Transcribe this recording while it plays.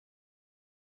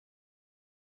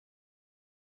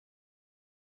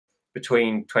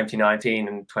between 2019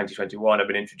 and 2021, I've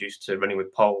been introduced to running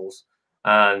with poles.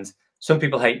 And some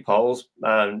people hate poles,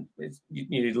 and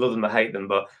you love them or hate them.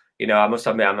 But I must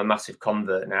admit, I'm a massive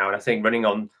convert now, and I think running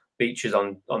on beaches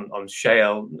on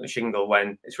shale shingle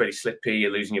when it's really slippy,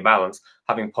 you're losing your balance,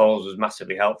 having poles was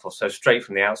massively helpful. So straight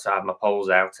from the outside, my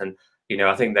poles out, and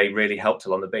I think they really helped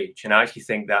along the beach. And I actually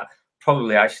think that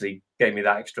probably actually gave me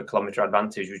that extra kilometre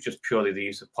advantage was just purely the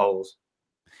use of poles.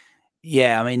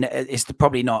 Yeah, I mean, it's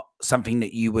probably not something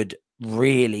that you would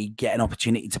really get an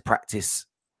opportunity to practice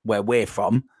where we're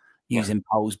from using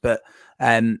poles, but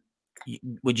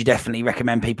would you definitely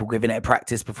recommend people giving it a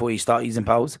practice before you start using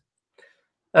poles?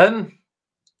 I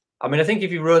mean, I think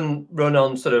if you run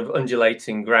on sort of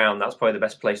undulating ground, that's probably the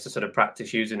best place to sort of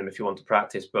practice using them if you want to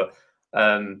practice. But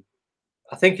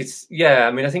I think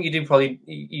I mean, I think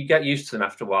you get used to them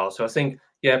after a while. So I think,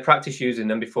 practice using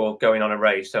them before going on a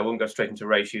race. So I wouldn't go straight into a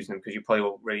race using them because you probably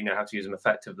won't really know how to use them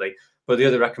effectively. But the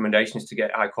other recommendation is to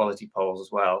get high quality poles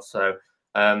as well. So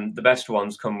the best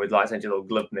ones come with like little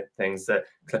glove knit things that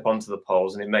clip onto the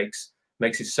poles, and it makes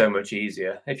it so much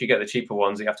easier. If you get the cheaper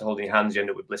ones that you have to hold in your hands, you end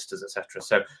up with blisters, etc.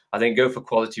 So I think go for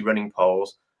quality running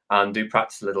poles and do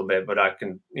practice a little bit. But I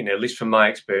can, at least from my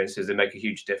experiences, they make a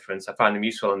huge difference. I find them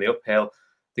useful on the uphill.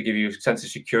 They give you a sense of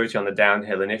security on the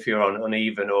downhill. And if you're on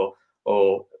uneven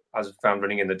or as I found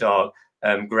running in the dark,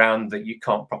 ground that you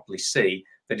can't properly see,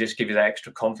 they just give you that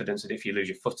extra confidence that if you lose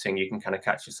your footing, you can kind of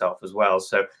catch yourself as well.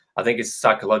 So I think it's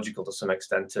psychological to some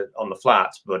extent on the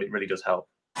flats, but it really does help.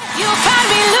 You'll find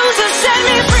me